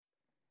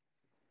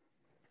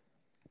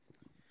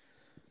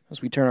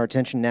As we turn our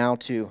attention now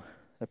to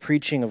the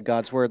preaching of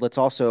God's Word, let's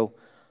also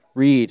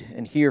read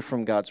and hear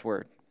from God's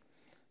Word.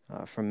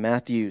 From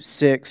Matthew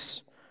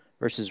 6,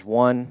 verses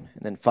 1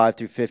 and then 5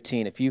 through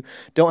 15. If you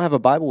don't have a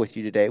Bible with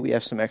you today, we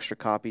have some extra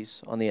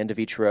copies on the end of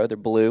each row. They're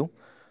blue.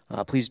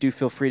 Please do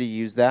feel free to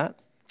use that.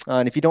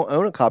 And if you don't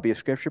own a copy of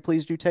Scripture,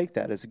 please do take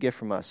that as a gift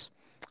from us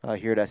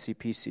here at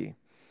SCPC.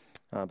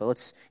 But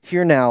let's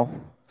hear now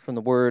from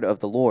the Word of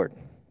the Lord.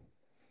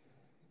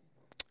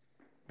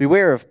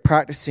 Beware of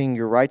practicing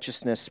your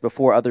righteousness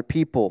before other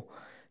people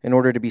in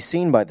order to be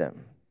seen by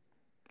them,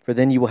 for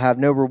then you will have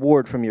no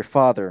reward from your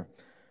Father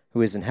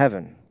who is in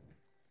heaven.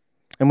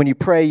 And when you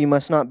pray, you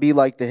must not be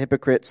like the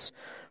hypocrites,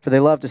 for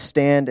they love to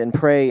stand and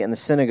pray in the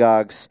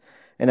synagogues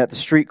and at the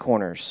street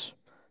corners,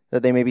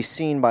 that they may be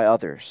seen by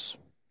others.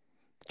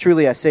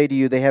 Truly, I say to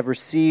you, they have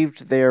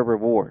received their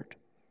reward.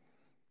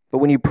 But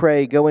when you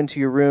pray, go into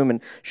your room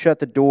and shut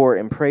the door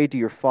and pray to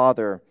your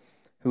Father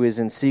who is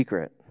in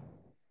secret.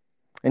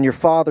 And your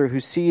Father who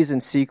sees in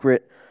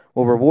secret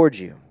will reward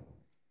you.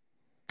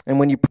 And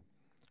when you pray,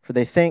 for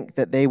they think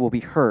that they will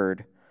be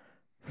heard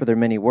for their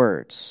many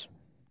words.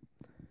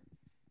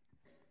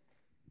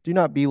 Do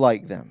not be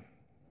like them,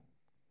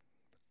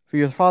 for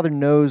your Father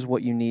knows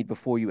what you need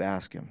before you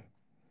ask Him.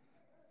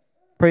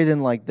 Pray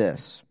then like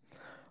this: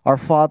 Our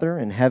Father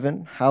in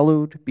heaven,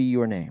 hallowed be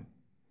your name.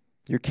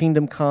 Your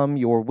kingdom come,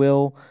 your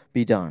will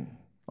be done,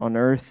 on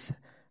earth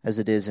as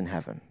it is in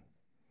heaven.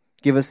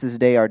 Give us this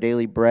day our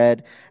daily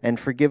bread, and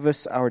forgive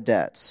us our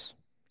debts,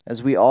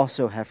 as we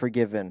also have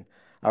forgiven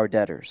our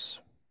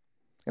debtors.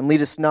 And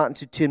lead us not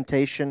into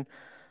temptation,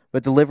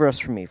 but deliver us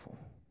from evil.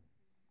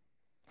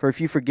 For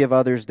if you forgive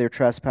others their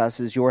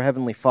trespasses, your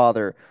heavenly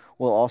Father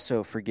will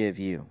also forgive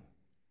you.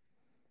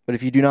 But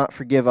if you do not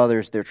forgive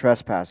others their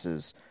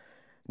trespasses,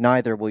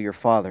 neither will your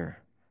Father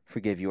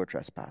forgive your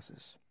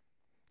trespasses.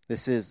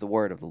 This is the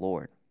word of the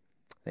Lord.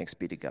 Thanks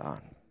be to God.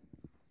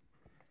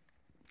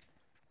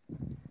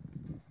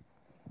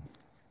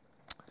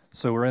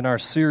 So we're in our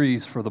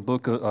series for the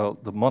book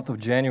of the month of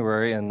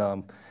January,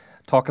 and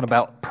talking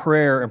about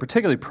prayer, and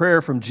particularly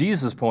prayer from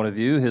Jesus' point of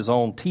view, his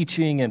own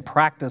teaching and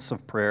practice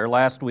of prayer.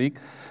 Last week,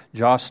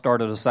 Josh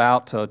started us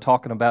out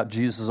talking about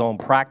Jesus' own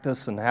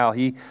practice and how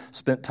he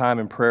spent time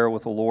in prayer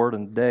with the Lord.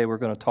 And today we're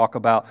going to talk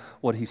about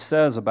what he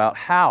says about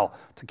how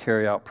to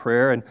carry out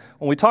prayer. And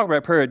when we talk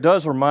about prayer, it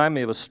does remind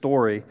me of a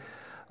story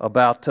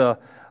about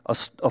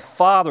a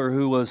father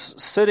who was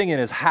sitting in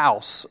his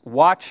house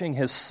watching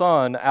his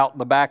son out in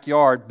the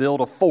backyard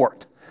build a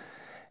fort.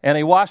 And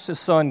he watched his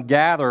son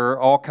gather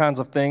all kinds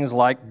of things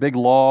like big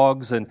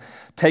logs and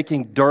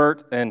taking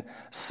dirt and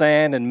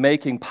sand and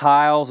making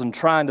piles and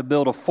trying to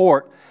build a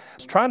fort. He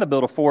was trying to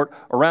build a fort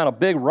around a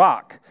big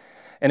rock.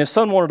 And his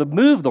son wanted to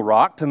move the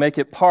rock to make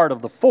it part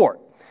of the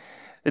fort.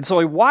 And so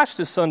he watched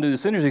his son do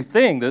this interesting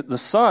thing. The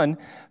son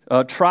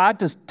tried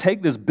to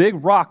take this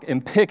big rock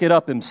and pick it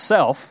up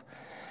himself.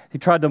 He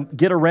tried to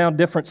get around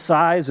different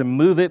size and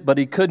move it, but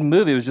he couldn't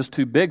move it. It was just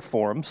too big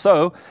for him.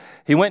 So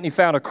he went and he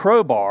found a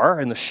crowbar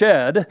in the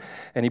shed,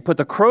 and he put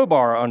the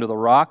crowbar under the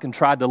rock and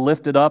tried to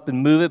lift it up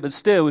and move it, but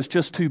still it was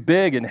just too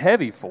big and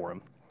heavy for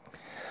him.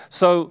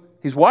 So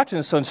he's watching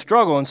his son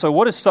struggle, and so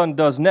what his son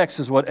does next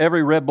is what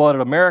every red-blooded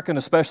American,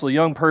 especially a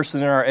young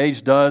person in our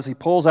age, does. He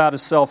pulls out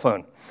his cell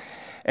phone,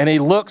 and he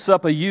looks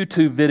up a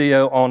YouTube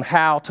video on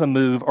how to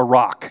move a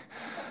rock.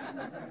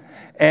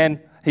 And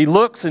he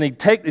looks and he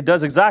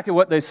does exactly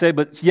what they say,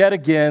 but yet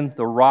again,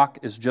 the rock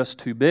is just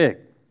too big.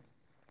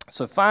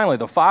 So finally,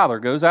 the father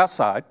goes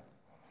outside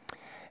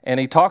and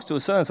he talks to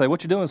his son and says,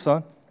 "What you doing,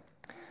 son?"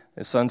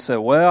 His son said,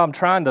 "Well, I'm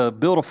trying to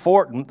build a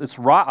fort and this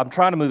rock. I'm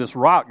trying to move this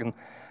rock and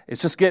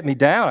it's just getting me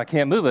down. I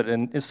can't move it."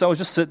 And his son was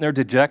just sitting there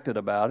dejected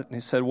about it. And he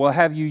said, "Well,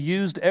 have you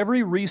used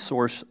every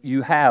resource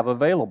you have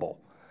available?"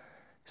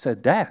 He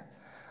said, "Dad,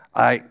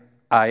 I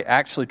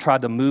actually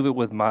tried to move it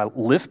with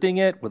lifting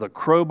it with a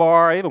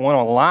crowbar. I even went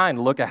online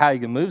to look at how you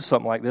can move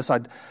something like this.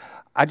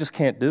 I just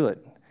can't do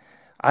it.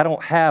 I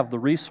don't have the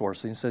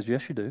resources." And he says,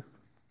 "Yes, you do.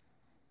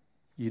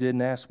 You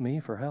didn't ask me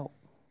for help.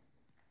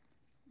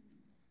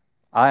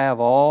 I have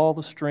all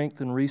the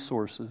strength and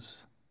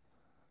resources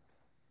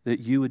that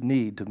you would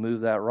need to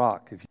move that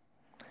rock."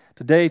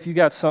 Today, if you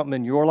got something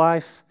in your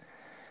life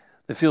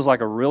that feels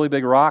like a really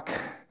big rock,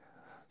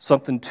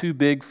 something too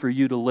big for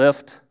you to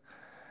lift,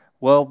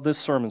 well, this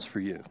sermon's for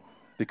you,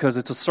 because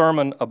it's a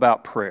sermon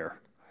about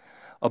prayer,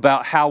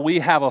 about how we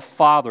have a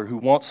Father who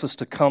wants us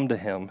to come to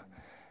Him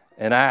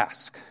and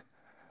ask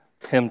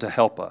Him to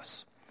help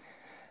us.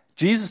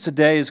 Jesus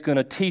today is going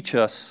to teach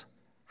us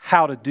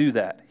how to do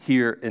that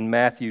here in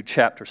Matthew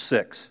chapter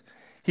 6.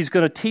 He's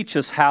going to teach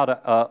us how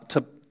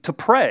to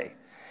pray.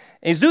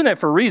 And He's doing that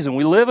for a reason.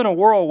 We live in a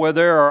world where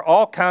there are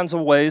all kinds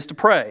of ways to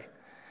pray.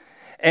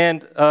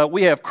 And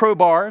we have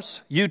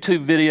crowbars,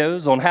 YouTube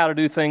videos on how to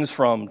do things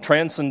from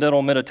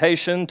transcendental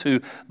meditation to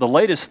the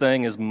latest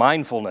thing is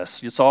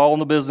mindfulness. It's all in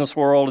the business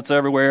world. It's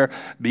everywhere.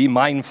 Be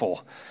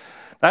mindful.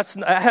 That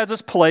has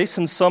its place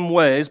in some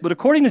ways, but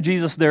according to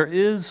Jesus, there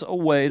is a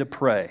way to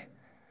pray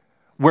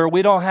where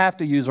we don't have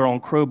to use our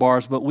own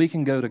crowbars, but we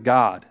can go to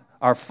God,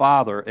 our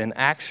Father and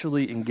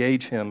actually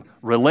engage Him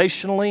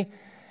relationally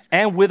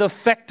and with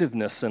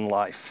effectiveness in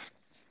life.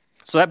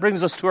 So that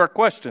brings us to our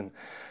question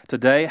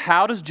today.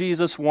 How does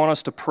Jesus want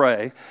us to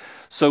pray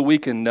so we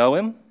can know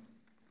Him,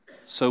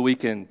 so we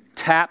can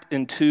tap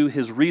into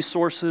His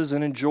resources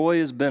and enjoy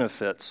His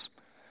benefits?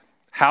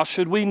 How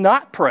should we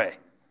not pray?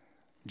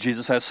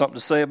 Jesus has something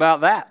to say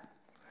about that.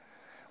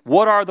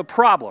 What are the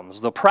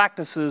problems, the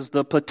practices,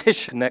 the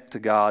petition connect to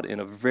God in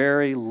a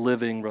very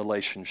living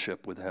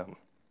relationship with Him?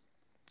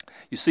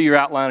 You see your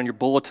outline on your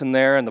bulletin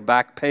there in the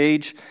back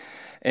page,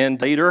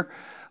 and later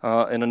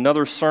in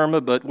another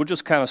sermon, but we'll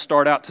just kind of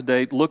start out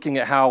today looking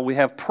at how we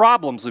have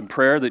problems in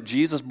prayer that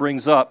Jesus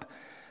brings up,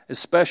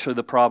 especially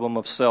the problem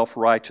of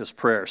self-righteous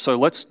prayer. So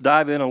let's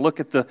dive in and look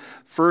at the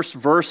first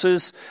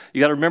verses. You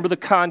got to remember the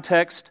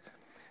context.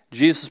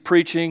 Jesus is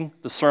preaching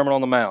the Sermon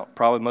on the Mount,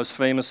 probably the most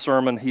famous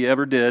sermon He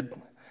ever did.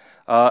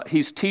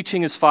 He's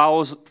teaching His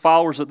followers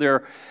that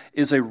there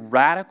is a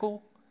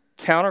radical,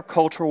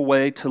 countercultural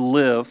way to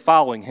live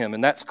following Him,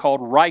 and that's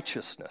called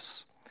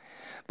righteousness.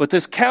 But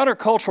this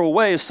countercultural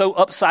way is so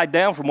upside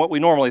down from what we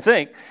normally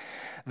think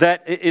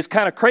that it's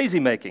kind of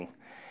crazy-making.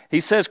 He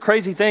says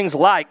crazy things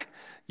like,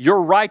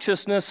 your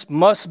righteousness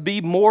must be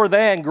more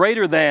than,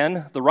 greater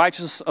than, the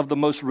righteousness of the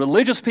most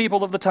religious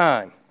people of the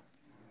time.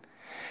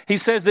 He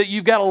says that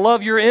you've got to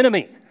love your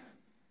enemy.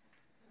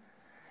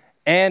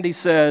 And he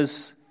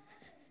says,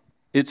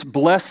 it's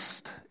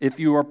blessed if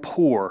you are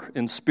poor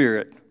in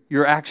spirit.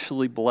 You're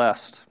actually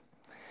blessed.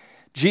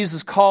 Jesus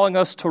is calling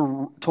us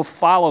to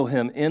follow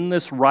Him in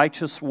this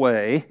righteous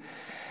way.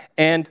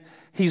 And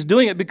He's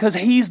doing it because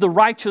He's the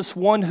righteous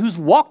one who's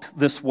walked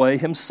this way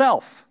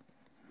Himself.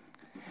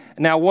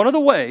 Now, one of the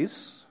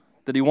ways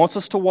that He wants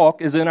us to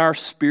walk is in our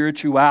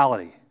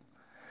spirituality.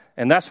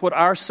 And that's what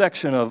our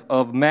section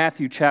of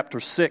Matthew chapter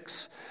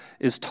 6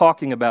 is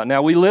talking about.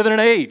 Now, we live in an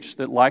age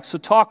that likes to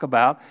talk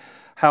about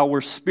how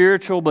we're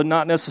spiritual but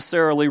not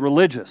necessarily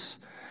religious.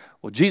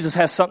 Well, Jesus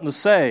has something to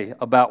say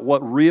about what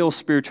real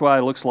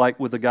spirituality looks like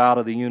with the God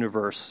of the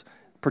universe,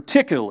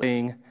 particularly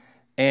praying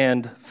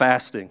and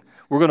fasting.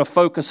 We're going to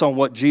focus on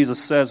what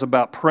Jesus says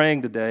about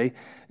praying today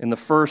in the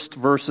first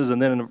verses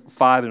and then in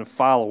 5 and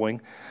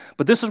following.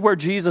 But this is where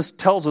Jesus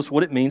tells us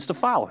what it means to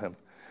follow Him.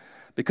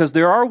 Because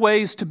there are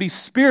ways to be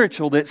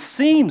spiritual that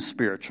seem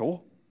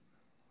spiritual,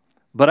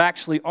 but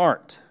actually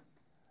aren't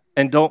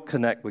and don't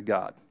connect with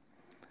God.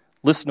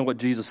 Listen to what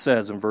Jesus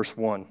says in verse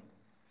 1.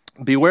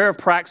 Beware of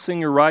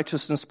practicing your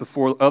righteousness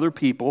before other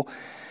people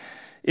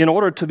in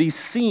order to be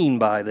seen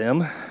by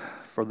them,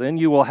 for then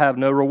you will have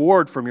no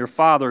reward from your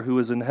Father who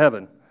is in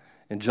heaven.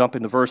 And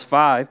jumping to verse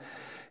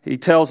 5, he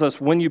tells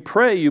us, when you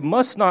pray, you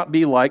must not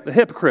be like the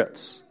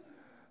hypocrites,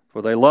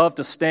 for they love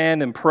to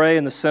stand and pray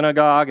in the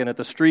synagogue and at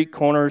the street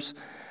corners,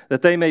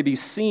 that they may be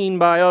seen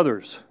by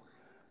others.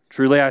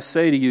 Truly I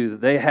say to you,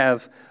 that they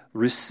have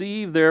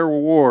received their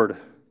reward.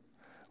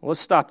 Let's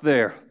stop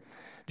there.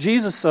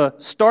 Jesus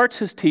starts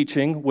His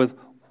teaching with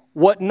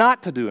what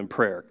not to do in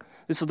prayer.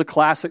 This is the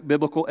classic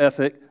biblical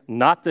ethic,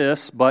 not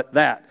this, but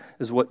that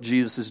is what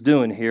Jesus is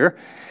doing here.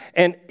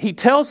 And He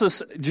tells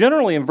us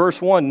generally in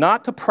verse 1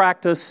 not to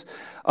practice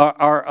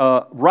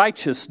our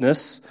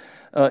righteousness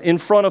in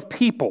front of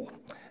people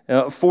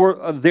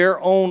for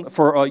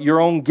your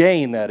own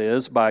gain, that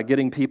is, by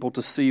getting people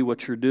to see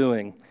what you're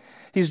doing.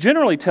 He's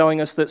generally telling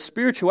us that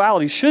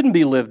spirituality shouldn't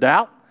be lived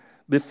out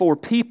before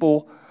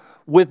people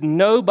with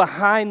no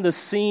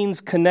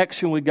behind-the-scenes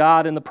connection with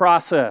God in the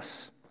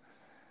process.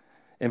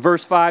 In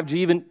verse 5,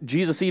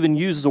 Jesus even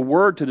uses a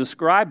word to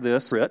describe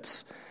this.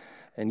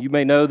 And you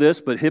may know this,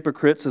 but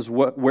hypocrites is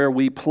where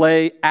we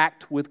play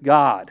act with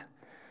God.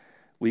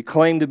 We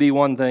claim to be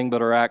one thing,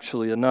 but are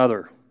actually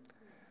another.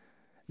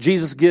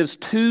 Jesus gives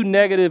two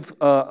negative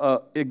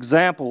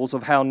examples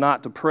of how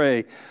not to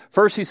pray.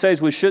 First, He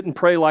says we shouldn't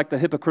pray like the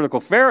hypocritical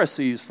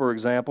Pharisees, for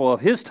example, of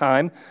His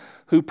time,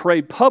 who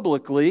prayed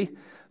publicly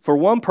for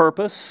one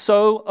purpose,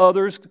 so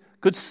others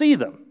could see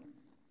them.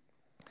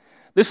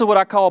 This is what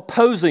I call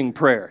posing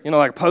prayer. You know,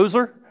 like a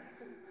poser,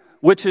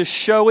 which is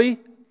showy,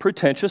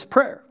 pretentious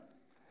prayer.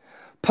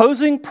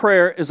 Posing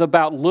prayer is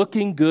about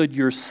looking good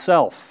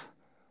yourself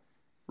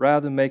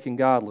rather than making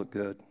God look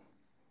good.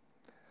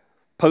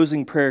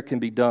 Posing prayer can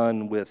be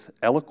done with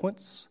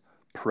eloquence,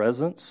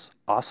 presence,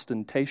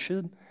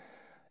 ostentation,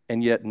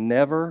 and yet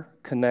never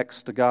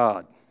connects to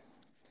God.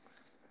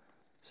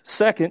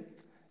 Second,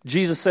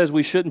 Jesus says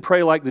we shouldn't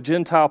pray like the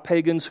Gentile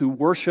pagans who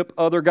worship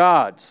other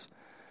gods.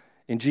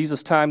 In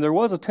Jesus' time, there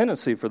was a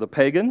tendency for the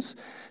pagans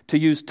to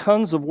use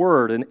tons of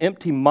word and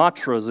empty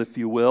mantras, if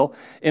you will,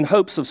 in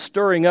hopes of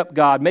stirring up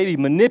God, maybe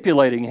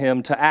manipulating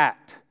Him to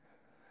act.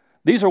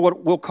 These are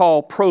what we'll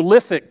call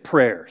prolific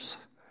prayers.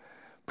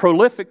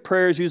 Prolific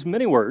prayers use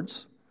many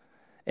words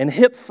and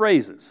hip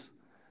phrases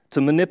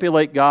to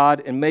manipulate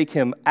God and make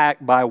Him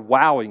act by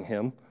wowing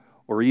Him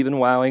or even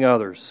wowing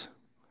others.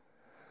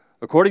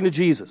 According to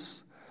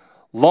Jesus,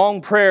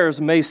 long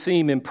prayers may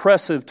seem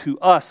impressive to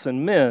us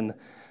and men,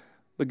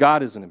 but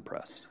God isn't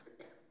impressed.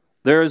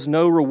 There is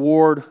no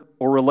reward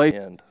or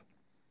relation.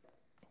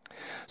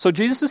 So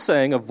Jesus is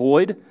saying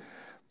avoid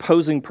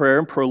opposing prayer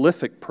and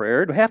prolific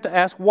prayer, we have to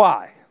ask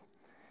why.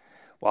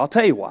 Well, I'll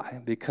tell you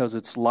why. Because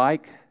it's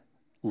like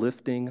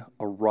lifting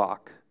a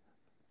rock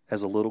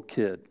as a little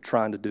kid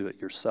trying to do it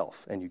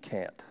yourself, and you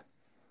can't.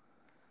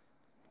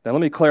 Now,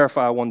 let me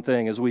clarify one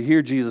thing. As we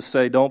hear Jesus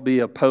say, don't be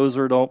a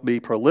poser, don't be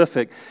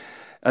prolific,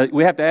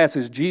 we have to ask,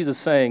 is Jesus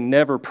saying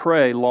never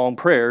pray long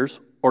prayers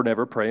or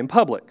never pray in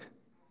public?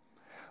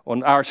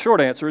 Well, our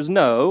short answer is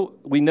no.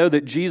 We know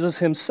that Jesus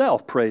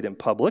himself prayed in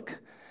public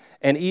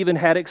and even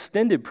had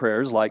extended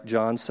prayers like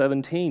John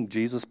 17.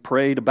 Jesus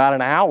prayed about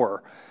an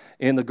hour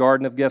in the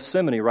Garden of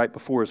Gethsemane right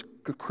before his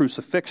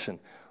crucifixion.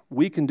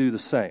 We can do the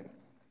same.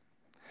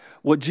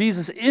 What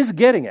Jesus is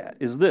getting at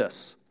is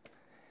this.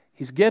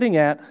 He's getting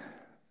at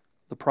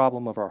the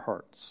problem of our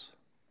hearts.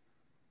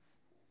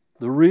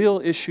 The real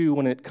issue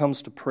when it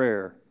comes to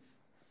prayer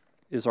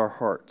is our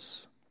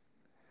hearts.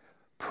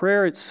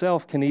 Prayer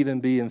itself can even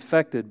be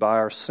infected by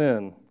our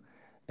sin,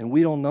 and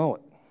we don't know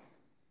it.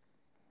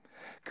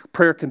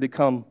 Prayer can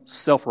become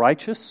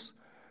self-righteous,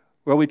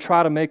 where we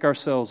try to make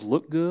ourselves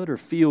look good or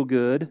feel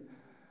good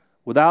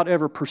without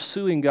ever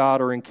pursuing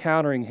God or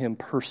encountering him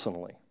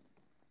personally.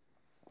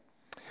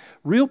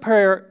 Real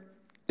prayer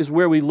is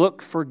where we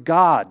look for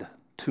God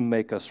to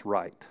make us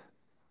right.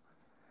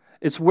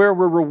 It's where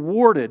we're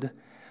rewarded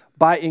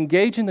by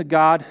engaging the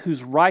God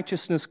whose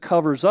righteousness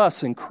covers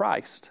us in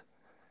Christ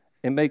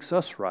and makes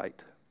us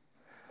right.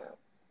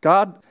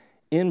 God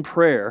in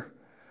prayer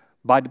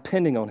by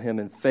depending on him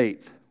in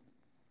faith.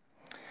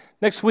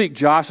 Next week,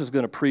 Josh is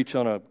going to preach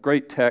on a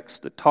great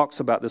text that talks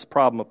about this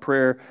problem of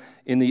prayer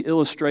in the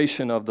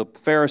illustration of the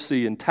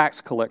Pharisee and tax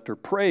collector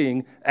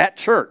praying at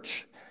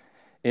church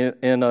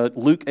in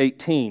Luke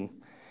 18.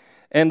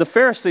 And the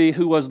Pharisee,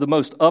 who was the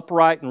most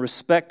upright and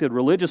respected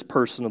religious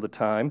person of the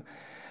time,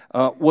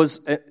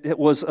 was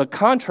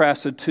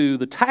contrasted to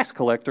the tax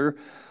collector,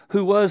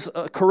 who was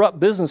a corrupt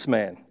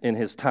businessman in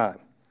his time.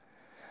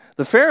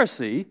 The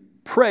Pharisee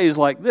prays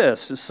like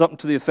this. It's something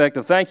to the effect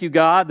of, thank you,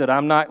 God, that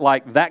I'm not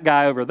like that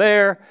guy over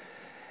there,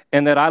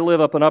 and that I live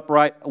an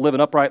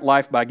upright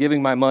life by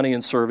giving my money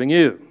and serving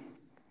you.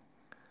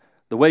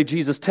 The way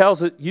Jesus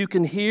tells it, you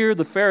can hear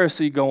the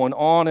Pharisee going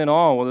on and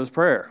on with his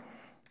prayer.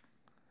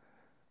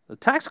 The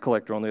tax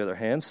collector, on the other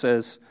hand,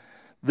 says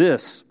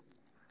this,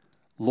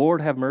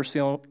 Lord, have mercy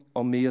on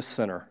me, a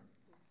sinner,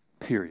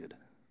 period.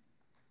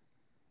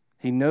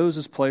 He knows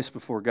his place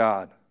before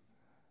God,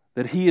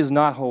 that he is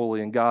not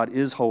holy and God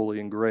is holy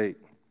and great.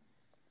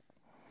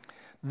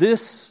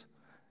 This,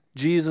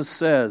 Jesus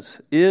says,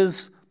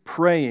 is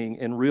praying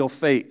in real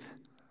faith.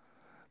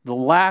 The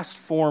last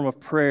form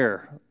of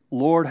prayer,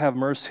 Lord, have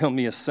mercy on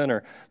me, a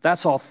sinner,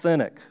 that's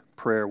authentic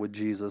prayer with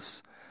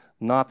Jesus,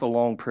 not the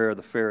long prayer of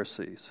the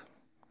Pharisees.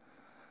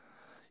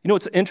 You know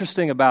what's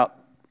interesting about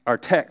our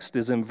text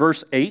is in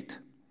verse 8,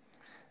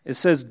 it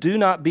says, do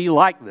not be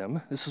like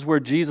them. This is where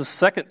Jesus,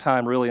 second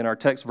time really in our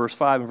text, verse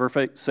 5 and verse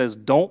 8, says,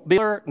 don't be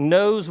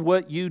knows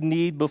what you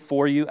need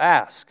before you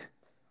ask.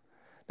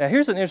 Now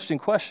here's an interesting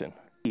question.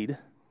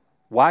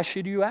 Why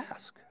should you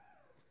ask?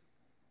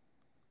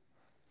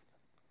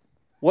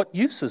 What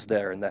use is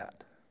there in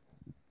that?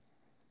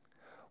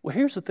 Well,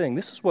 here's the thing.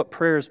 This is what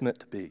prayer is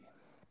meant to be.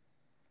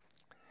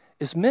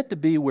 It's meant to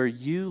be where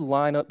you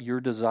line up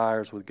your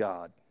desires with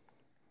God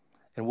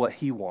and what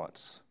he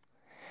wants.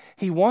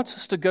 He wants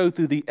us to go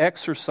through the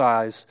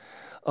exercise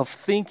of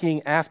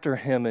thinking after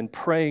him and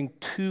praying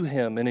to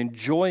him and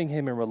enjoying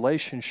him in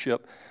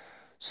relationship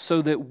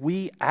so that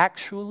we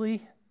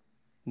actually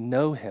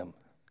know him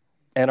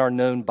and are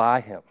known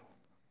by him.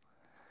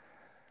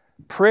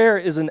 Prayer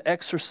is an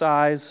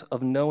exercise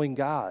of knowing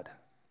God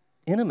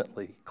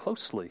intimately,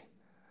 closely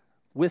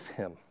with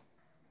him.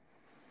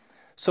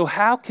 So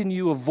how can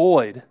you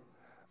avoid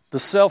the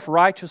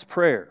self-righteous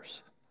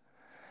prayers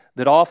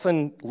that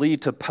often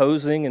lead to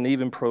posing and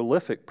even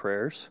prolific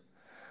prayers?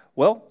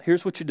 Well,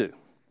 here's what you do.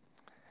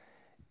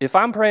 If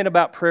I'm praying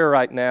about prayer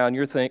right now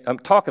and I'm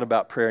talking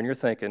about prayer and you're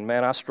thinking,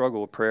 man, I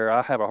struggle with prayer,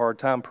 I have a hard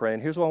time praying,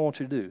 here's what I want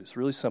you to do. It's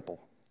really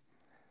simple.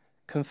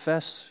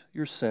 Confess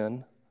your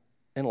sin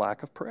and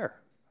lack of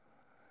prayer.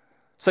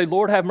 Say,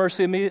 Lord, have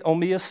mercy on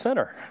me, a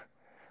sinner.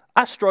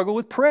 I struggle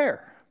with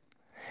prayer.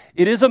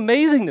 It is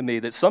amazing to me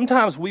that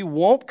sometimes we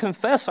won't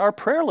confess our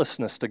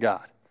prayerlessness to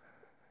God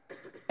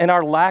and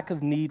our lack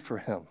of need for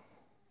him.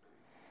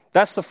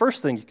 That's the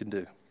first thing you can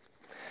do.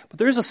 But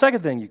there's a second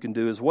thing you can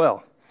do as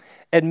well.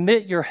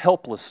 Admit your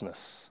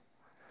helplessness.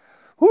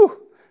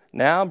 Whew,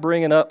 now I'm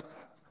bringing up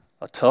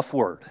a tough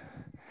word.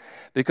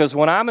 Because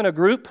when I'm in a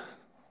group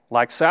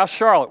like South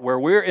Charlotte, where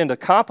we're into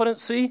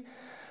competency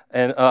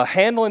and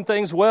handling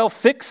things well,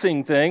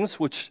 fixing things,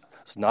 which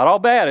is not all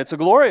bad, it's a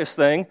glorious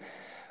thing.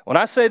 When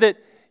I say that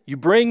you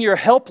bring your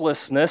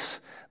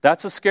helplessness,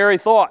 that's a scary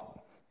thought.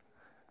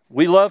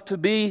 We love to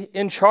be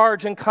in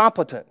charge and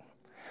competent.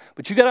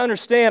 But you got to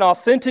understand,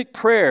 authentic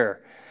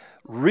prayer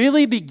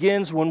really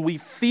begins when we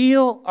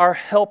feel our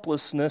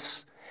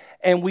helplessness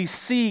and we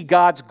see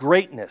God's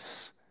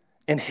greatness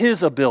and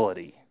his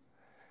ability.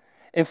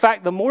 In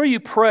fact, the more you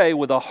pray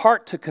with a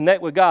heart to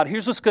connect with God,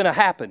 here's what's going to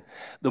happen.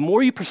 The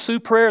more you pursue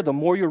prayer, the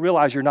more you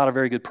realize you're not a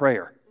very good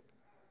prayer.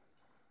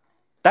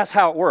 That's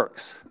how it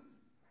works.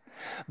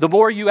 The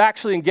more you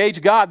actually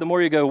engage God, the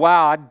more you go,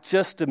 wow, I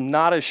just am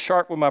not as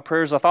sharp with my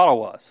prayers as I thought I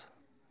was.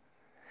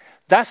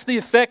 That's the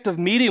effect of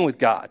meeting with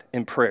God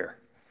in prayer.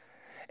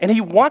 And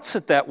he wants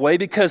it that way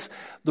because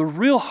the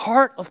real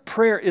heart of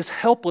prayer is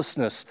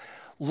helplessness.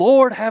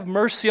 Lord, have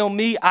mercy on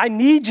me. I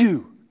need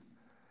you.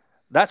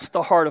 That's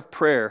the heart of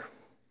prayer.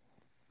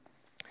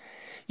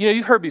 You know,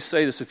 you've heard me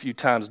say this a few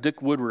times.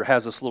 Dick Woodward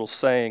has this little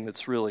saying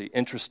that's really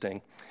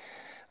interesting.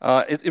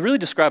 It really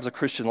describes a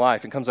Christian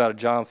life. It comes out of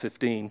John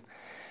 15.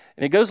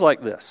 And it goes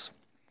like this.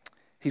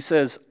 He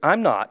says,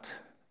 I'm not,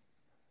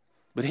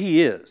 but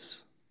he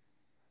is.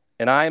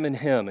 And I am in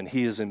him, and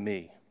he is in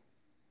me.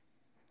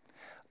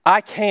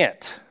 I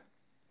can't.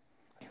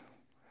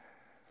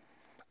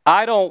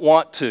 I don't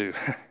want to,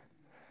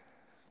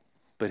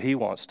 but he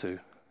wants to.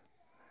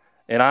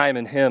 And I am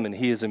in him, and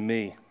he is in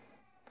me.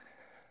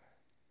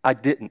 I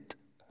didn't,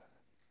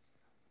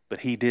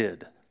 but he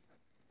did.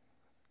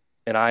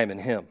 And I am in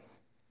him,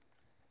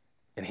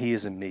 and he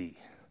is in me.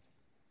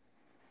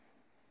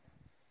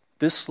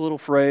 This little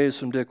phrase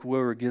from Dick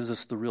Woodward gives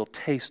us the real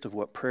taste of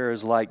what prayer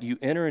is like. You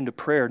enter into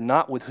prayer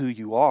not with who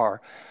you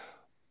are,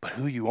 but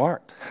who you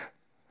aren't.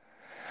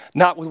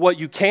 Not with what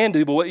you can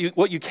do, but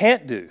what you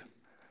can't do.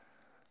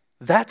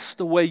 That's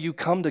the way you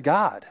come to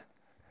God.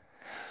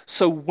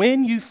 So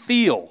when you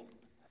feel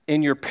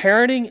in your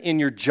parenting, in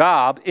your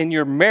job, in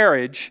your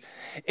marriage,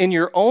 in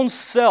your own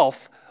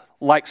self,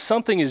 like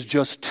something is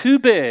just too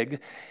big,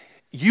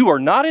 you are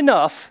not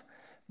enough,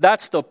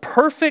 that's the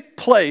perfect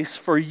place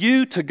for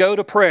you to go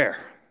to prayer.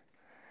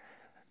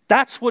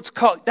 That's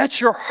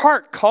your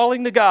heart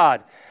calling to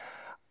God.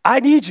 I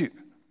need you.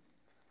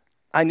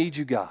 I need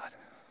you, God.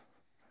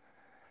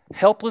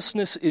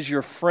 Helplessness is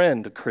your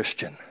friend,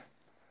 Christian.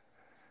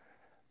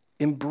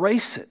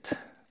 Embrace it.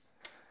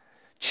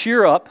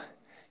 Cheer up.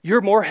 You're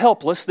more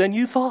helpless than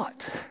you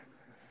thought.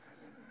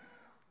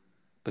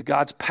 But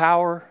God's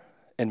power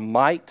and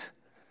might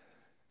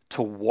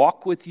to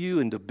walk with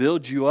you and to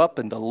build you up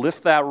and to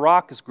lift that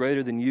rock is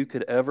greater than you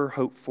could ever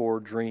hope for or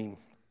dream.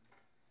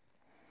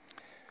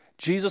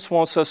 Jesus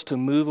wants us to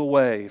move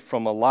away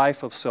from a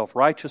life of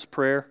self-righteous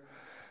prayer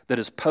that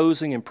is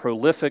posing and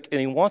prolific,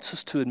 and he wants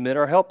us to admit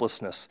our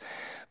helplessness.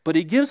 But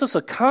he gives us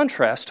a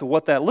contrast to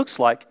what that looks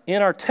like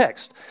in our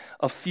text.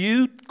 A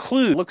few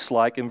clues looks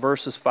like in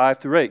verses 5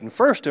 through 8. And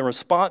first, in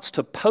response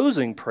to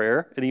posing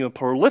prayer and even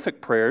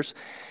prolific prayers,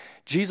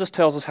 Jesus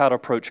tells us how to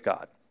approach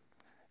God.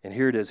 And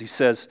here it is. He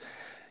says,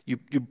 you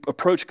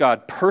approach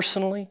God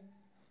personally,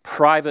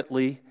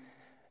 privately,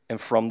 and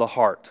from the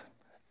heart,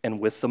 and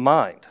with the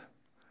mind.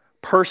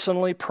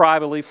 Personally,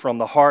 privately, from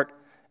the heart,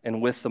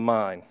 and with the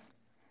mind.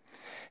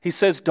 He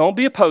says, don't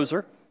be a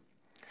poser,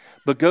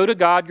 but go to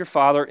God your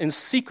Father in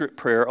secret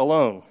prayer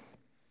alone.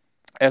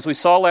 As we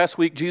saw last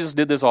week, Jesus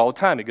did this all the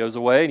time. He goes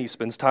away and he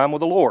spends time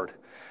with the Lord,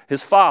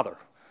 his Father.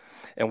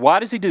 And why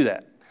does he do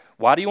that?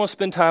 Why do you want to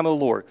spend time with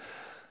the Lord?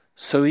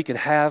 So he could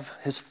have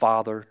his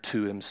Father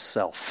to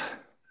himself.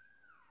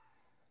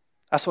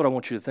 That's what I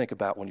want you to think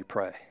about when you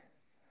pray.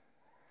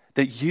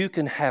 That you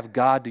can have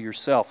God to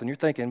yourself. And you're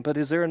thinking, but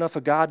is there enough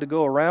of God to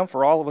go around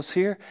for all of us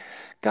here?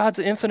 God's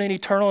infinite,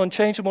 eternal,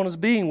 unchangeable in his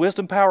being,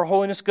 wisdom, power,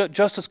 holiness,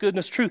 justice,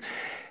 goodness,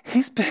 truth.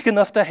 He's big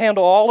enough to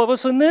handle all of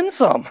us and then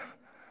some.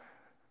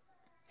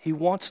 He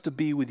wants to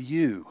be with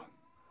you.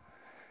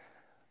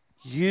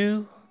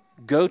 You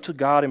go to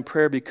God in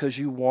prayer because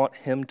you want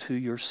him to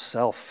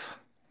yourself.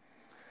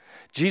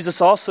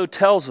 Jesus also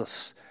tells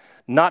us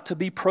not to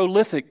be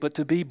prolific, but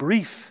to be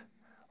brief.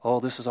 Oh,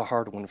 this is a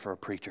hard one for a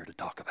preacher to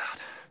talk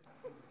about.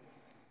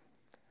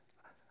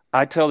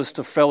 I tell this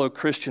to fellow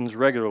Christians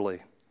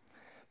regularly.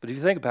 But if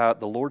you think about it,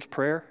 the Lord's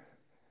Prayer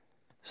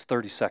is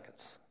 30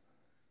 seconds.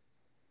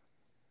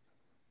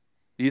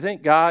 Do you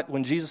think God,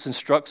 when Jesus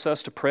instructs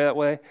us to pray that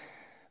way,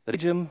 that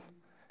him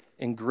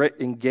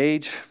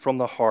engage from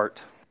the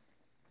heart?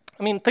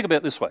 I mean, think about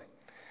it this way.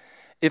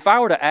 If I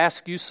were to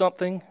ask you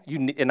something,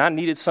 and I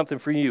needed something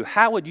from you,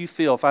 how would you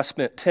feel if I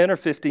spent 10 or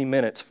 15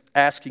 minutes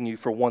asking you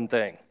for one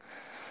thing?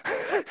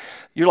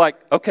 You're like,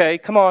 okay,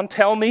 come on,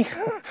 tell me.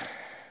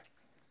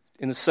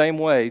 In the same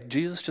way,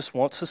 Jesus just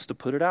wants us to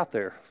put it out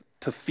there,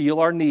 to feel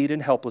our need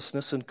and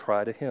helplessness and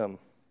cry to him.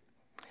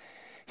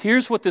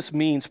 Here's what this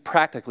means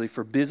practically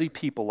for busy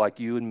people like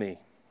you and me.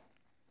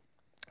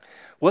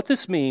 What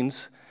this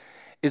means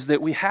is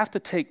that we have to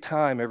take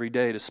time every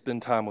day to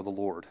spend time with the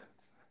Lord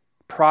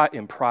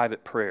in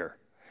private prayer.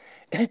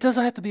 And it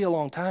doesn't have to be a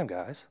long time,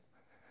 guys.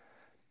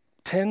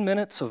 10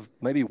 minutes of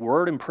maybe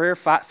word and prayer,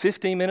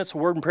 15 minutes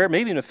of word and prayer,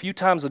 maybe even a few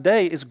times a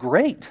day is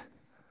great.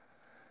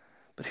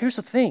 But here's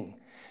the thing.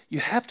 You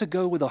have to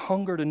go with a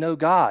hunger to know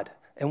God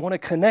and want to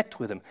connect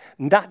with him,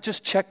 not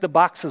just check the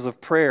boxes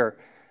of prayer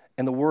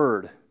and the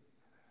word.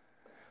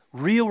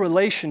 Real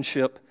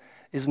relationship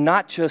is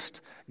not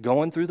just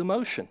going through the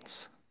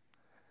motions.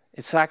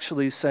 It's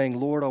actually saying,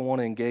 Lord, I want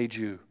to engage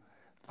you.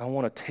 I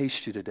want to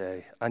taste you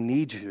today. I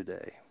need you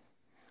today.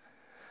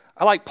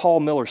 I like Paul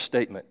Miller's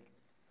statement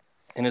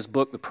in his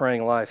book, The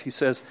Praying Life. He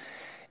says,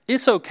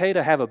 it's okay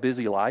to have a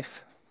busy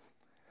life,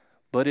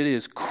 but it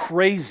is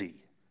crazy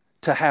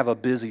to have a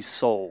busy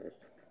soul.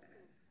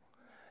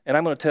 And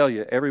I'm going to tell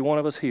you, every one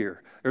of us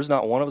here, there's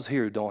not one of us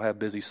here who don't have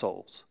busy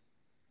souls.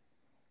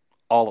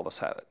 All of us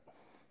have it,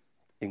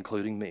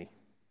 including me.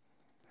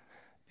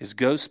 Is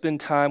go spend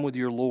time with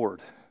your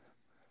Lord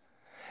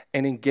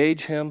and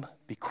engage him,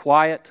 be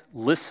quiet,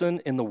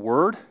 listen in the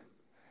Word,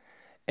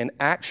 and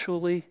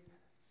actually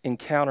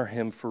encounter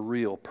him for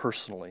real,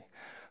 personally.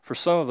 For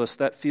some of us,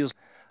 that feels,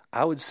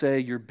 I would say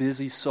your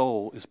busy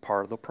soul is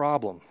part of the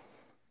problem.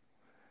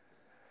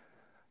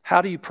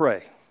 How do you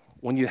pray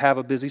when you have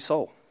a busy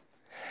soul?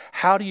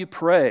 How do you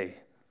pray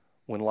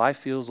when life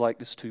feels like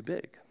it's too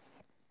big?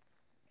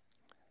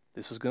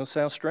 This is going to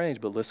sound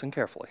strange, but listen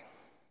carefully.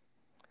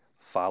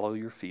 Follow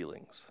your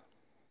feelings.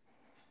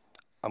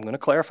 I'm going to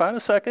clarify in a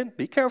second.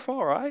 Be careful,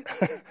 all right?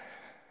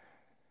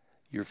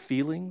 Your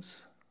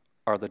feelings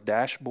are the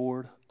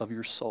dashboard of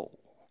your soul.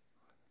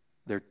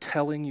 They're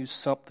telling you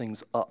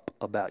something's up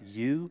about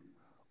you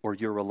or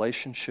your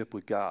relationship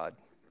with God.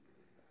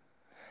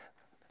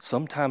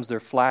 Sometimes they're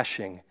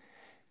flashing,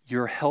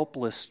 you're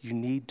helpless, you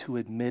need to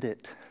admit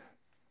it.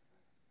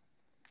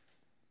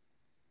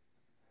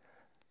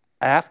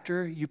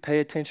 After you pay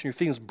attention to your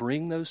feelings,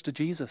 bring those to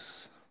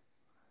Jesus.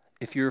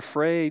 If you're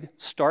afraid,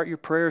 start your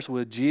prayers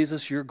with,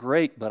 Jesus, you're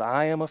great, but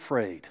I am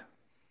afraid.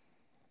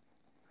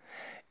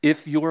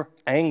 If you're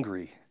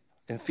angry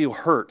and feel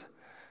hurt,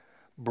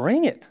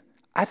 bring it.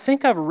 I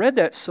think I've read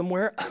that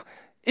somewhere.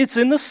 It's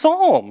in the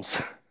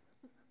Psalms.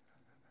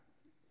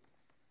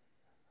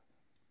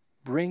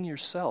 Bring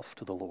yourself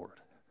to the Lord.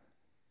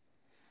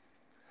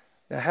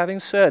 Now, having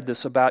said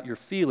this about your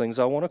feelings,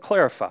 I want to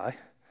clarify.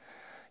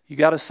 You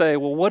got to say,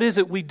 well, what is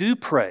it we do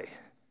pray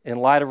in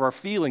light of our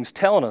feelings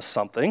telling us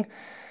something?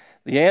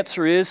 The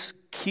answer is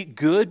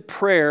good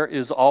prayer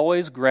is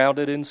always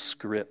grounded in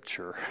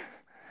Scripture.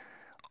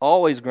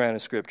 Always grounded in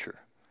Scripture.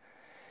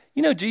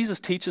 You know, Jesus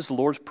teaches the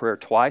Lord's Prayer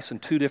twice in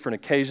two different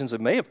occasions.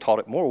 It may have taught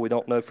it more. We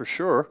don't know for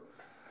sure.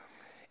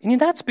 And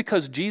that's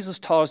because Jesus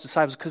taught his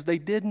disciples because they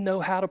didn't know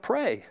how to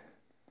pray.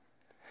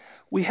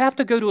 We have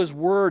to go to his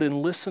word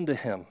and listen to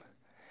him.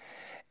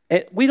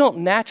 And we don't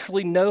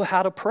naturally know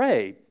how to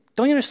pray.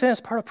 Don't you understand?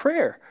 It's part of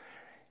prayer.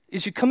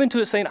 Is you come into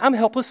it saying, I'm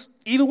helpless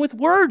even with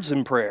words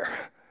in prayer.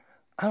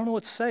 I don't know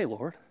what to say,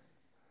 Lord.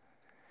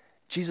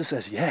 Jesus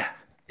says, yeah,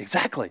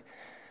 exactly.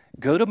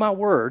 Go to my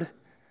word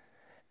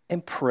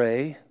and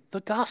pray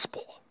the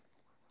gospel.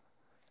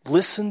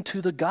 Listen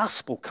to the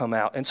gospel come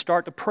out and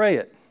start to pray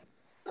it.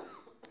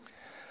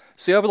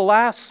 See, over the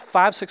last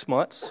 5-6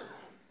 months,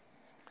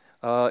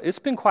 it's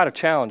been quite a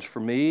challenge for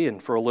me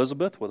and for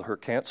Elizabeth with her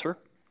cancer.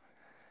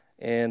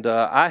 And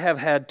I've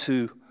had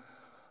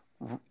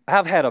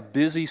a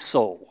busy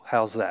soul.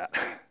 How's that?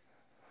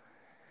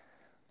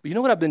 But you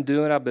know what I've been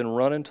doing? I've been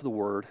running to the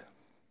Word,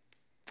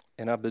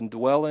 and I've been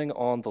dwelling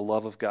on the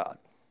love of God.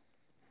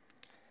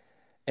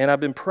 And I've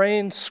been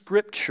praying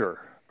Scripture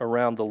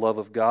around the love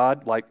of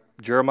God, like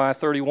Jeremiah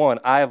 31,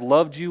 I have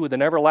loved you with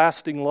an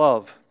everlasting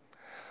love.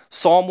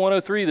 Psalm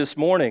 103 this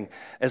morning,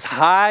 as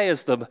high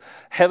as the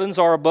heavens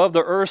are above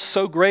the earth,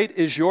 so great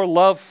is your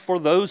love for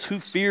those who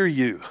fear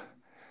you.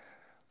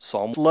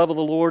 Psalm, the love of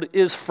the Lord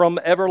is from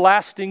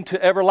everlasting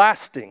to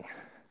everlasting.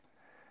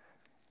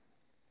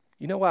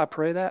 You know why I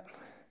pray that?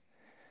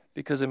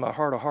 Because in my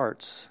heart of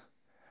hearts,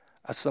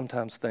 I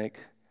sometimes think,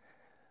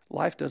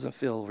 life doesn't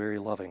feel very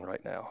loving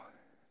right now.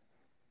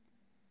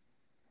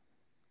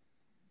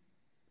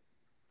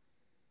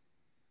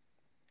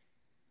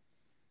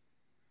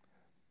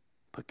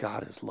 But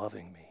God is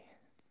loving me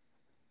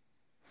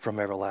from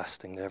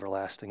everlasting to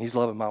everlasting. He's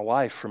loving my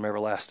wife from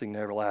everlasting to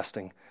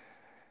everlasting.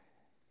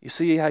 You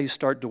see how you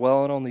start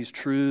dwelling on these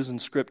truths in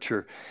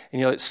Scripture, and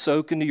you let it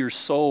soak into your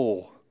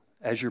soul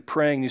as you're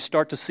praying. You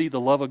start to see the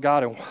love of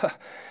God, and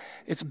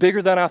it's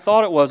bigger than I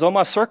thought it was. Oh,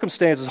 my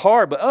circumstance is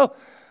hard, but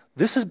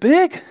this is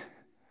big.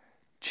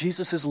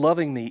 Jesus is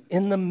loving me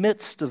in the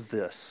midst of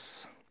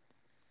this.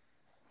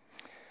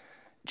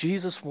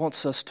 Jesus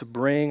wants us to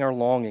bring our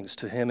longings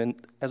to him, and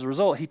as a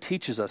result, he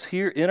teaches us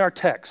here in our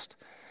text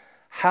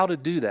how to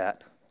do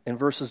that in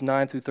verses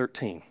 9 through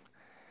 13.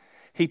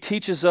 He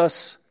teaches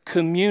us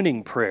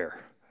communing prayer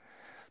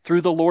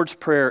through the Lord's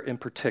Prayer in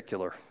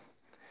particular.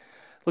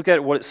 Look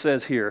at what it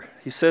says here.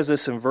 He says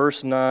this in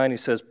verse 9. He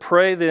says,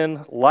 pray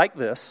then like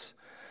this,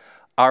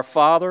 our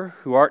Father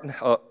who art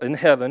in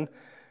heaven,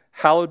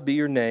 hallowed be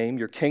your name,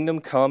 your kingdom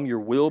come, your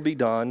will be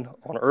done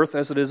on earth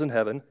as it is in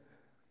heaven.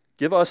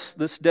 Give us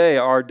this day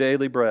our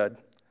daily bread,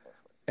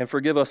 and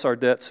forgive us our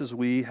debts as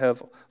we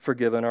have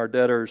forgiven our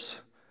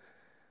debtors.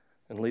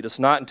 And lead us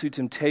not into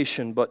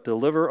temptation, but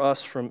deliver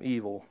us from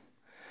evil.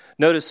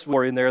 Notice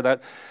we're in there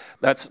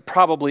that's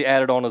probably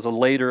added on as a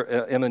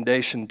later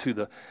emendation to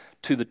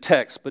the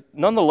text, but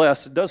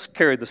nonetheless, it does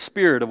carry the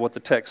spirit of what the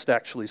text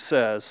actually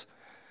says.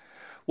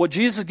 What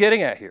Jesus is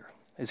getting at here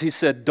is he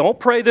said, don't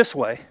pray this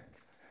way,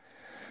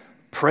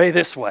 pray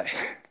this way.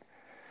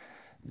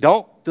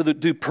 Don't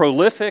do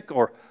prolific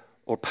or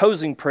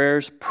posing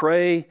prayers,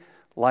 pray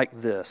like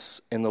this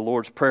in the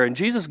Lord's Prayer. And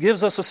Jesus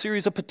gives us a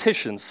series of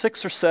petitions,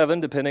 6 or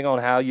 7, depending on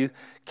how you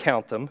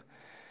count them.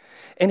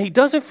 And he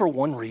does it for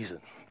one reason.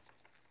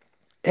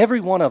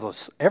 Every one of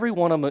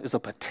them is a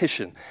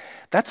petition.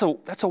 That's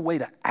a way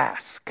to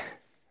ask.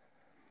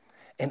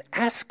 And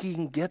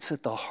asking gets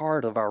at the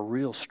heart of our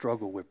real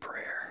struggle with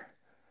prayer.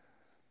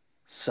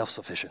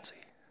 Self-sufficiency.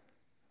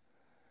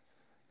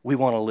 We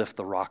want to lift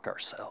the rock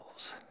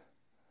ourselves.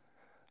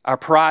 Our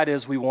pride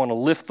is we want to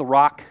lift the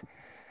rock,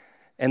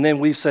 and then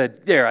we've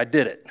said, there, I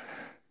did it.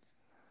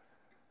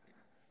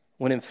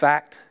 When in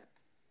fact,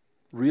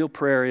 real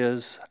prayer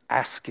is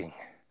asking,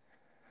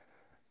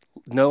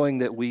 knowing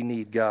that we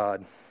need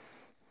God.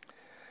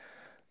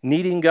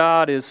 Needing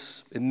God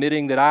is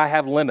admitting that I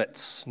have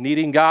limits.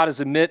 Needing God is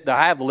admit that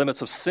I have the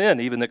limits of sin,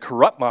 even that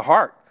corrupt my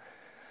heart.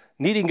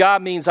 Needing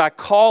God means I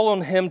call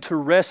on Him to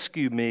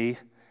rescue me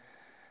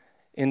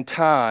in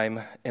time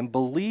and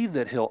believe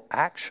that He'll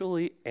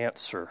actually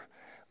answer.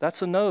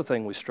 That's another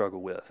thing we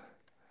struggle with.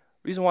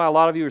 The reason why a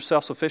lot of you are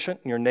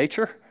self-sufficient in your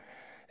nature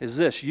is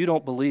this: you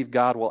don't believe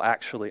God will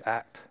actually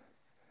act.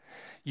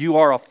 You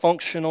are a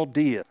functional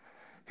deist.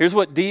 Here's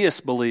what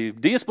deists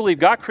believe. Deists believe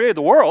God created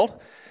the world,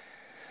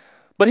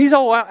 but He's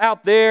all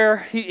out there.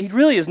 He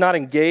really is not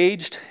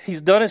engaged.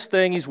 He's done His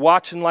thing. He's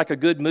watching like a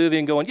good movie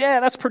and going, yeah,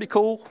 that's pretty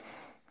cool.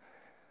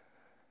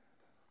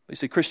 You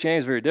see, Christianity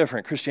is very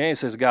different. Christianity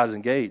says God is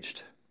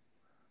engaged.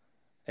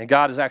 And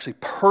God is actually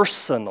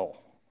personal.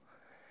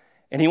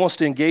 And He wants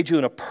to engage you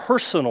in a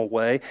personal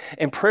way.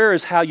 And prayer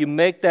is how you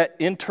make that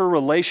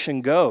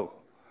interrelation go.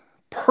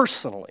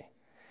 Personally.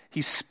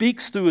 He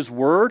speaks through His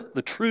word,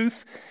 the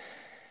truth,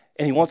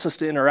 and He wants us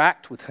to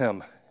interact with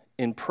Him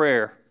in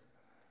prayer.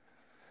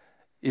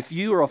 If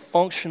you are a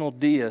functional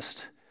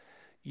deist,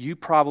 you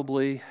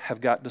probably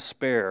have got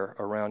despair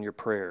around your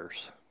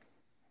prayers.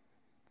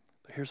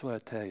 But here's what I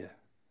tell you.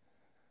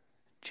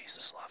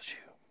 Jesus loves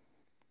you.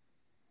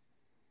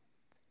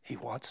 He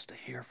wants to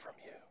hear from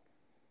you.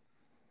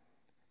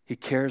 He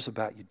cares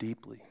about you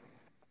deeply.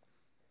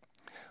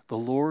 The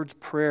Lord's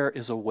Prayer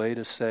is a way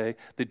to say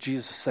that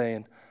Jesus is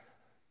saying,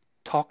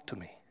 talk to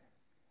me.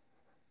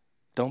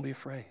 Don't be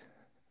afraid.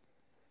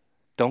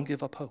 Don't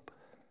give up hope.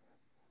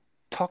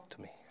 Talk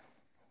to me.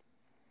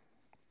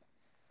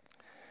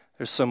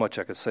 There's so much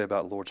I could say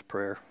about Lord's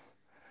Prayer.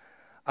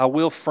 I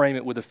will frame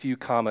it with a few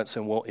comments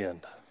and we'll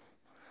end.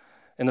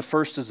 And the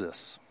first is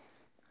this.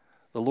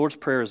 The Lord's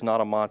Prayer is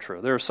not a mantra.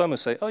 There are some who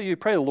say, oh, you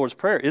pray the Lord's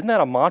Prayer. Isn't that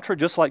a mantra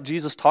just like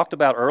Jesus talked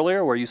about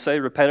earlier where you say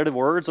repetitive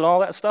words and all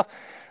that stuff?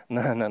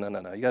 No. You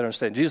got to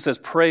understand. Jesus says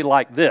pray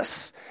like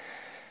this.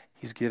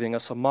 He's giving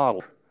us a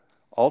model.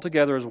 All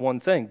together is one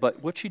thing.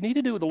 But what you need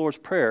to do with the Lord's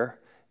Prayer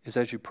is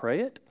as you pray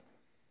it,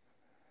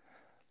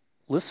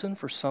 listen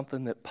for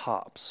something that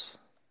pops.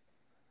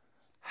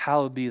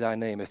 Hallowed be thy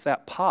name. If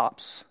that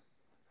pops,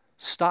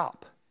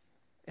 stop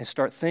and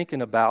start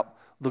thinking about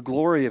the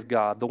glory of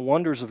God, the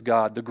wonders of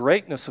God, the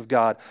greatness of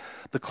God,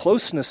 the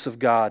closeness of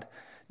God,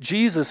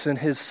 Jesus and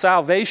His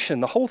salvation,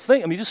 the whole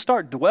thing. I mean, just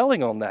start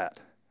dwelling on that.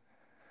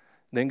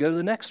 Then go to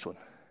the next one.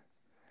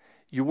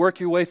 You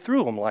work your way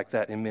through them like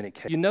that in many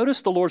cases. You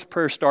notice the Lord's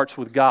Prayer starts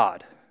with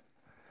God.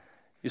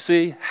 You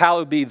see,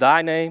 hallowed be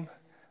thy name,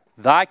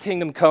 thy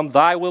kingdom come,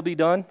 thy will be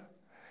done.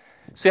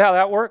 See how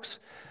that works?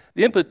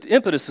 The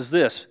impetus is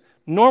this.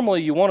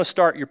 Normally, you want to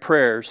start your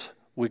prayers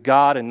with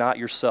God and not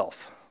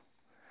yourself.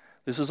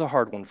 This is a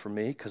hard one for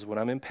me because when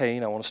I'm in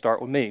pain, I want to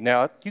start with me.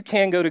 Now, you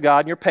can go to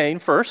God in your pain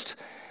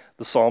first.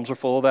 The Psalms are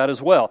full of that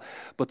as well.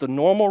 But the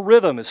normal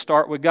rhythm is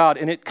start with God,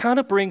 and it kind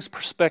of brings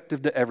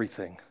perspective to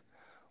everything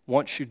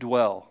once you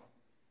dwell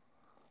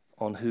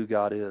on who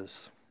God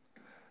is.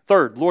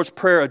 Third, Lord's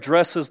Prayer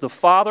addresses the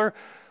Father,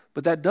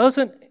 but that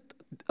doesn't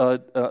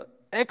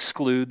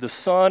exclude the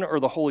Son or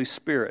the Holy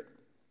Spirit.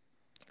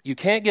 You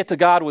can't get to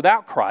God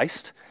without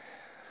Christ,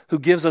 who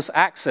gives us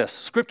access.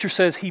 Scripture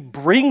says He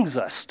brings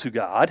us to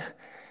God,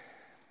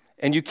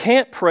 and you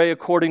can't pray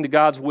according to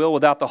God's will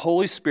without the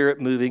Holy Spirit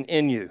moving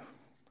in you.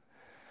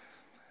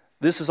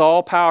 This is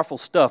all powerful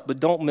stuff, but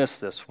don't miss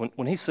this.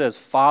 When He says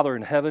Father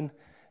in heaven,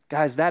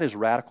 guys, that is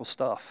radical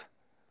stuff.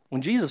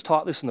 When Jesus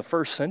taught this in the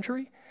first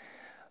century,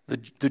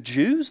 the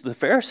Jews, the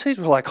Pharisees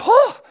were like,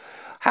 oh,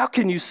 how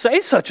can you say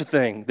such a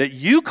thing? That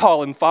you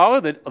call Him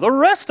Father, that the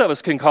rest of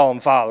us can call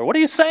Him Father. What are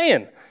you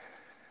saying?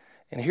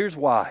 And here's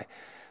why.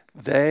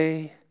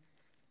 They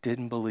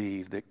didn't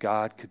believe that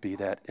God could be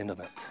that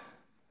intimate.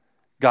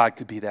 God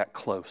could be that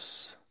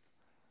close.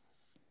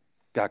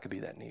 God could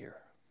be that near.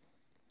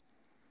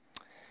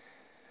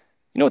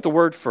 You know what the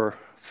word for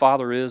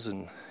father is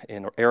in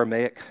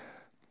Aramaic?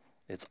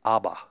 It's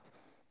Abba.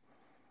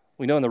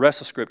 We know in the rest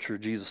of Scripture,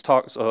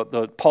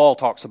 Paul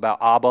talks about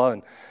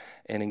Abba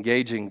and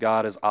engaging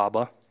God as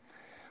Abba.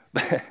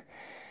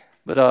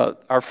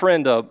 But our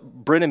friend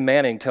Brennan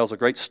Manning tells a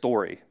great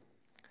story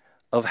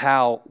of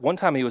how one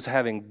time he was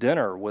having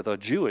dinner with a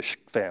Jewish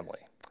family.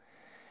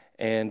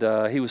 And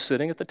he was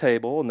sitting at the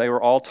table, and they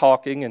were all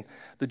talking. And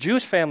the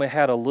Jewish family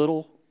had a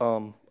little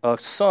a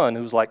son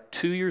who was like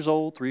 2 years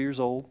old, 3 years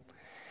old.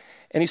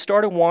 And he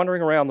started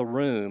wandering around the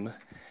room.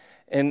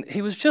 And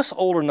he was just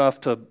old enough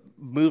to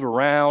move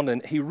around.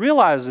 And he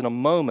realized in a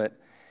moment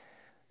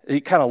He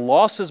kind of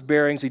lost his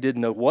bearings. He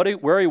didn't know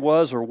where he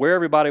was or what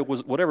everybody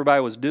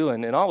was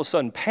doing, and all of a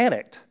sudden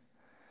panicked.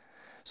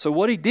 So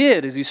what he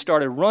did is he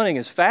started running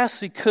as fast as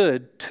he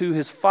could to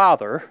his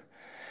father,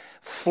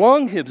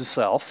 flung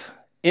himself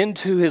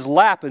into his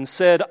lap and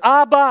said,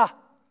 "Abba,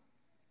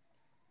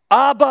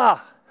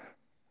 Abba."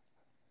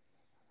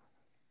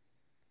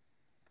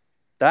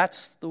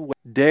 That's the way.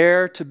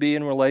 Dare to be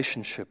in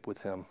relationship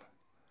with him,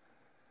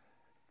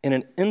 in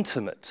an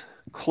intimate,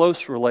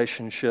 close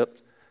relationship,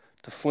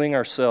 to fling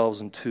ourselves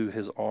into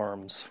his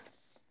arms.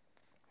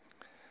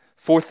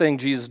 Fourth thing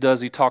Jesus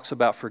does, he talks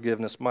about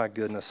forgiveness. My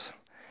goodness,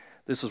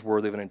 this is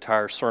worthy of an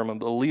entire sermon,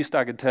 but the least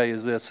I could tell you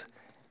is this.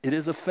 It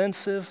is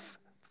offensive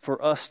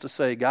for us to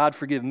say, "God,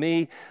 forgive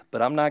me,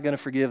 but I'm not going to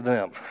forgive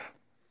them."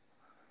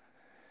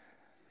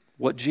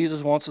 What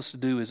Jesus wants us to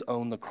do is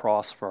own the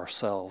cross for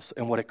ourselves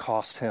and what it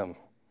cost him.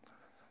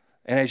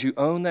 And as you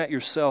own that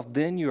yourself,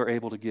 then you are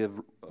able to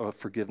give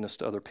forgiveness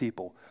to other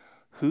people.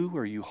 Who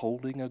are you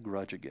holding a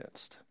grudge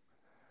against?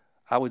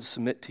 I would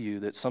submit to you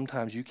that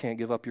sometimes you can't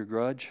give up your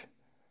grudge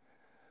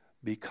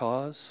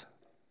because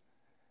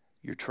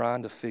you're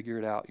trying to figure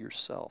it out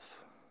yourself.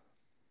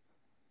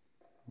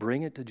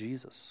 Bring it to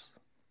Jesus.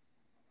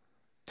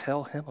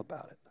 Tell him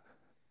about it.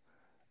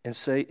 And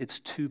say, "It's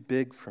too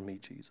big for me,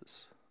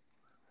 Jesus.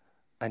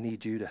 I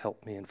need you to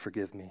help me and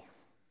forgive me."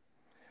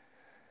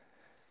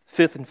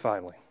 Fifth and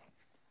finally,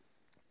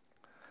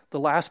 the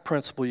last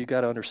principle you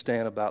got to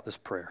understand about this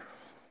prayer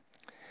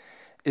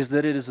is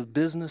that it is a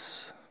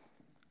business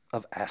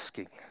of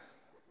asking.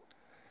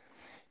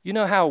 You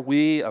know how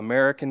we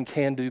American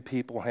can-do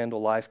people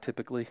handle life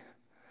typically?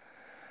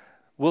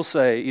 We'll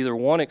say either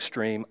one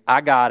extreme,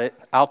 "I got it,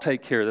 I'll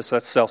take care of this,"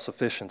 that's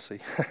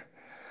self-sufficiency.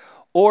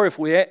 Or if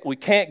we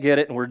can't get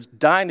it and we're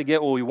dying to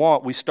get what we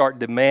want, we start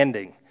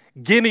demanding,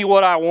 "Give me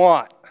what I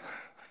want."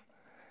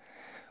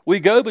 We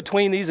go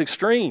between these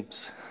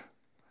extremes.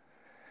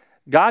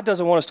 God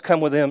doesn't want us to come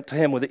to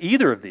him with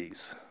either of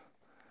these.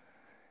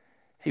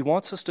 He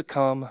wants us to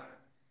come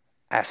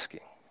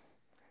asking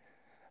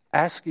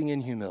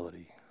in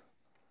humility.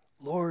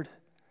 "Lord,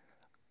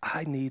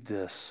 I need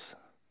this.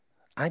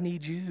 I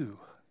need you."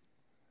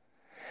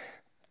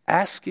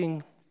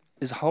 Asking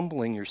is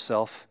humbling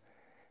yourself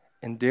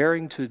and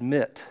daring to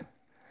admit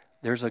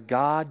there's a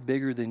God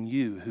bigger than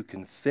you who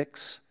can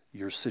fix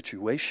your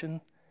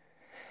situation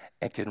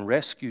and can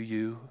rescue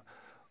you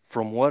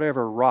from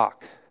whatever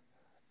rock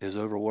is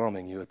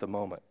overwhelming you at the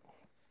moment.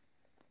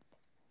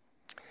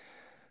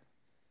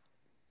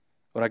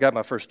 When I got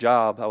my first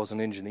job, I was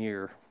an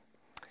engineer.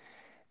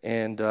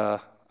 And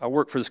I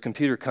worked for this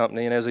computer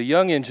company. And as a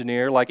young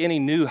engineer, like any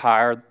new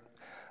hire,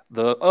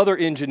 the other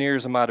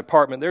engineers in my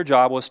department, their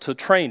job was to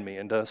train me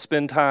and to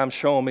spend time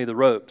showing me the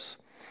ropes.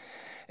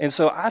 And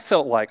so I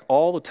felt like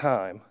all the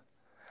time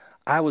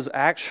I was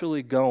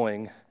actually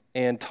going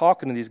and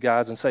talking to these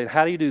guys and saying,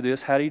 "How do you do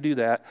this? How do you do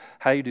that?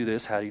 How do you do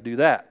this? How do you do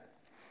that?"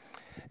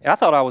 And I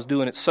thought I was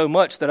doing it so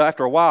much that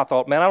after a while I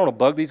thought, "Man, I don't want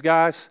to bug these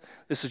guys.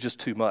 This is just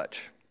too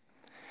much."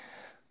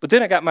 But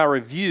then I got my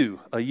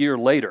review a year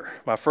later,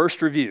 my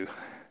first review.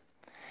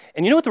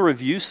 And you know what the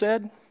review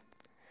said?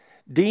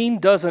 "Dean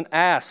doesn't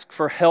ask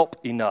for help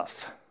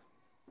enough."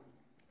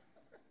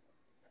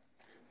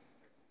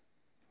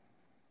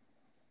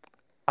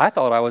 I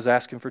thought I was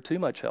asking for too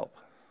much help.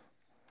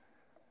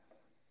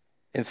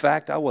 In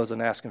fact, I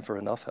wasn't asking for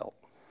enough help.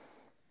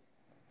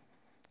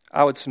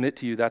 I would submit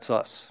to you that's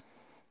us.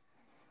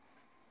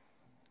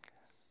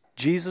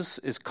 Jesus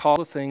is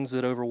calling the things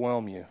that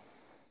overwhelm you.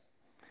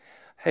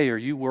 Hey, are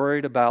you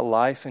worried about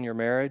life and your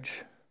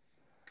marriage?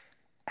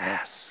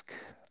 Ask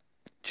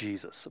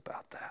Jesus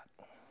about that.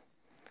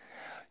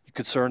 You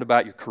concerned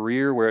about your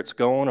career, where it's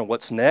going, and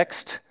what's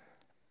next?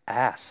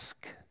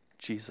 Ask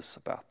Jesus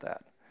about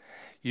that.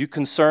 You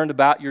concerned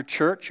about your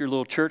church, your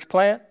little church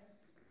plant?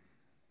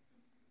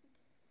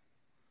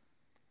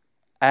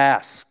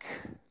 Ask,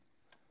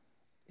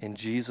 and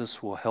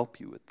Jesus will help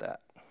you with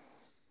that.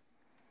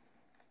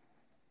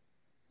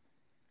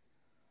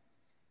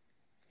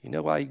 You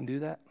know why you can do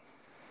that?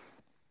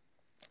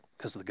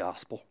 Because of the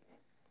gospel.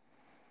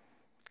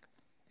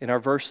 In our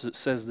verses it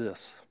says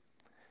this: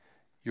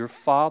 "Your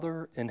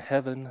Father in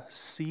heaven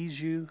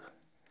sees you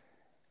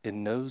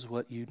and knows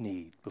what you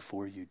need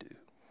before you do."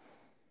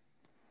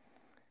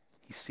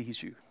 He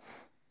sees you.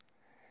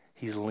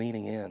 He's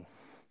leaning in.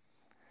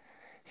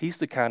 He's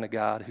the kind of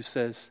God who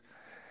says,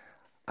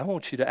 "I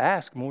want you to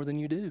ask more than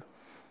you do."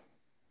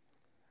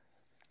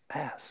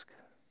 Ask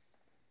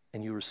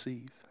and you'll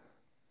receive.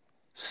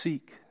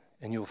 Seek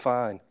and you'll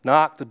find.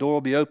 Knock, the door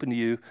will be open to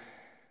you,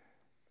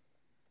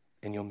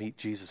 and you'll meet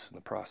Jesus in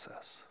the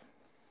process.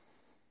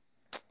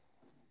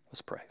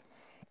 Let's pray.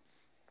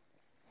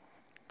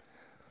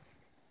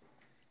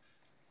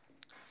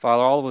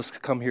 Father, all of us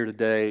come here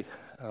today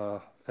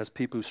as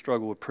people who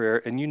struggle with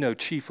prayer, and you know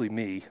chiefly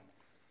me.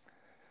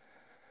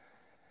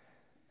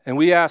 And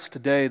we ask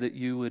today that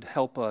you would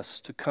help us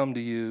to come to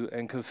you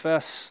and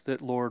confess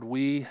that, Lord,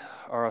 we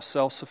are a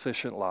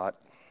self-sufficient lot.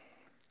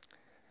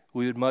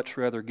 We would much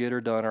rather get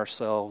her done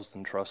ourselves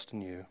than trust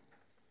in you.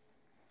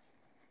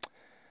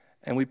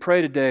 And we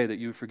pray today that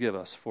you would forgive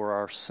us for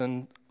our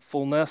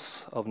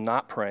sinfulness of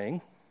not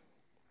praying,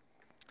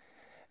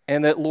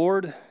 and that,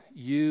 Lord,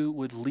 you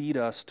would lead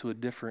us to a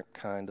different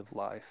kind of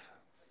life.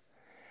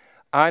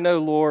 I know,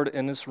 Lord,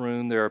 in this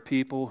room there are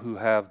people who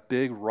have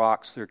big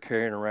rocks they're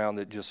carrying around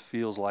that just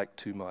feels like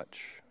too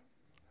much.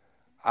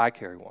 I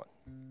carry one.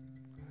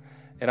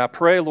 And I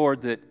pray,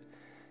 Lord, that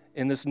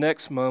in this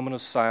next moment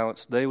of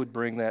silence, they would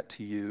bring that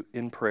to you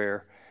in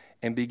prayer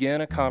and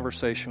begin a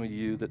conversation with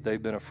you that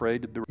they've been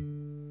afraid to be.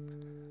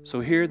 So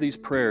hear these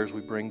prayers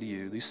we bring to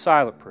you, these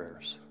silent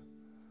prayers,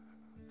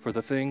 for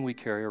the thing we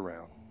carry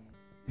around.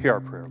 Hear our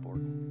prayer,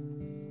 Lord.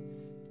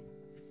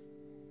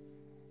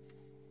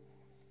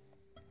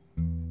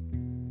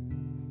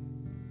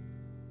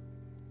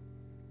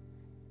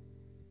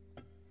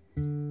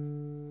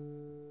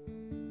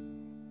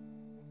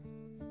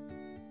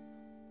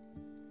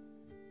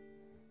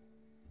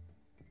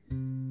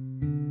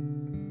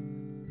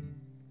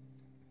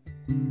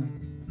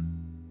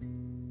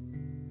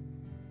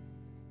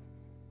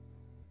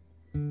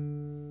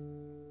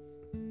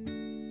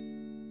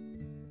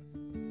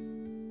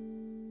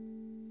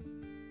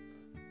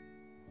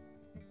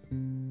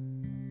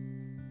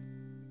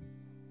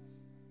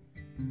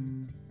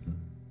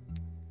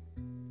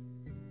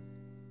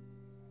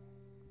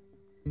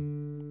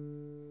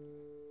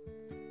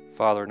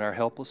 Father, in our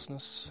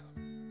helplessness,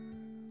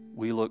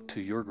 we look to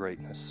your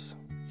greatness.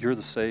 You're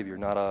the Savior,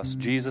 not us.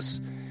 Jesus,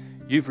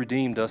 you've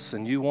redeemed us,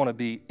 and you want to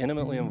be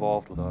intimately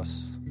involved with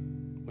us.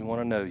 We want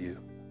to know you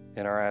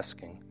in our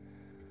asking.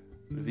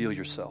 Reveal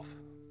yourself.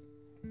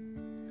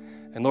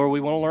 And Lord, we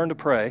want to learn to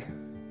pray,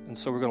 and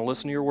so we're going to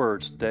listen to your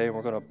words today, and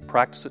we're going to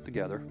practice it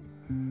together.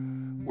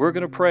 We're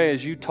going to pray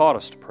as you taught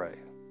us to pray,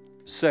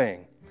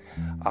 saying,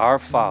 Our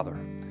Father,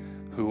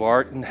 who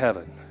art in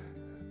heaven,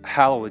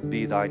 hallowed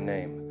be thy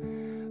name.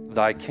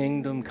 Thy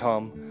kingdom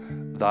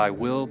come, thy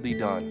will be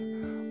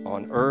done,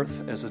 on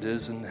earth as it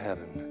is in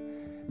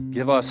heaven.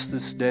 Give us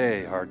this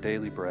day our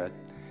daily bread,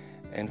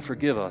 and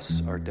forgive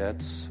us our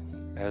debts,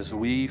 as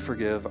we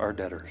forgive our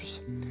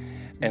debtors.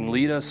 And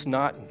lead us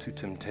not into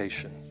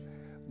temptation,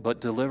 but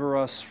deliver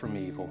us from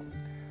evil.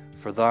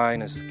 For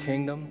thine is the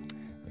kingdom,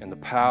 and the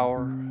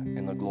power,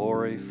 and the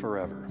glory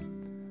forever.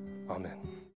 Amen.